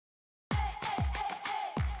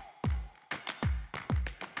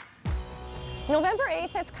November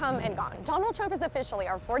 8th has come and gone. Donald Trump is officially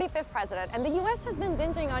our 45th president, and the U.S. has been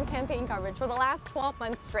binging on campaign coverage for the last 12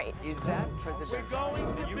 months straight. Is that president? We're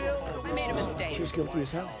going to build. I made a mistake. She's guilty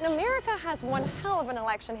as hell. And America has one hell of an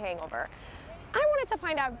election hangover. I wanted to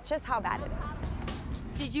find out just how bad it is.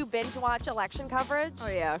 Did you binge watch election coverage? Oh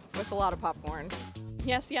yeah, with a lot of popcorn.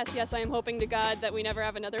 Yes, yes, yes, I am hoping to God that we never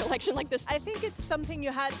have another election like this. I think it's something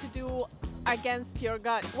you had to do against your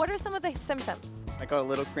gut. What are some of the symptoms? I got a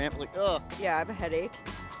little cramp, like, ugh. Yeah, I have a headache.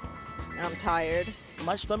 And I'm tired.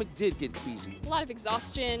 My stomach did get queasy. A lot of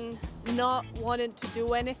exhaustion. Not wanting to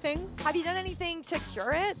do anything. Have you done anything to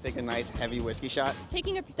cure it? Take a nice heavy whiskey shot.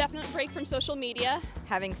 Taking a definite break from social media.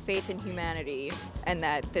 Having faith in humanity and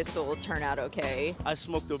that this will turn out okay. I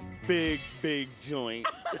smoked a big joint.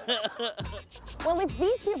 Well, if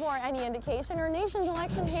these people are any indication, our nation's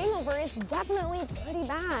election hangover is definitely pretty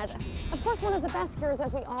bad. Of course, one of the best cures,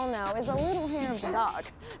 as we all know, is a little hair of the dog.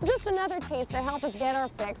 Just another taste to help us get our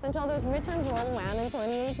fix until those midterms roll around in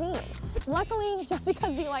 2018. Luckily, just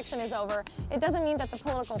because the election is over, it doesn't mean that the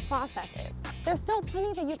political process is. There's still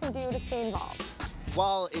plenty that you can do to stay involved.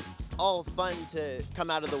 While it's all fun to come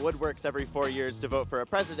out of the woodworks every 4 years to vote for a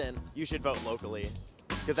president, you should vote locally,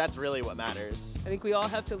 because that's really what matters. I think we all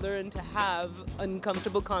have to learn to have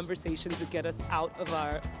uncomfortable conversations that get us out of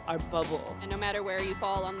our bubble. And no matter where you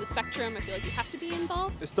fall on the spectrum, I feel like you have to be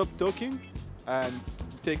involved. Stop talking and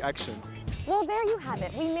take action. Well, there you have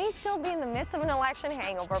it. We may still be in the midst of an election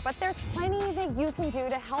hangover, but there's plenty that you can do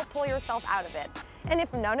to help pull yourself out of it. And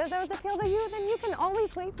if none of those appeal to you, then you can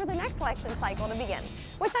always wait for the next election cycle to begin,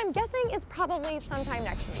 which I'm guessing is probably sometime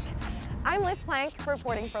next week. I'm Liz Plank,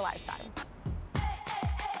 reporting for Lifetime.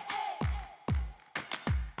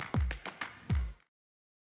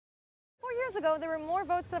 4 years ago, there were more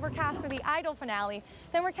votes that were cast for the Idol finale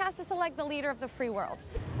than were cast to select the leader of the free world.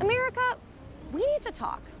 America, we need to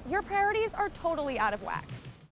talk. Your priorities are totally out of whack.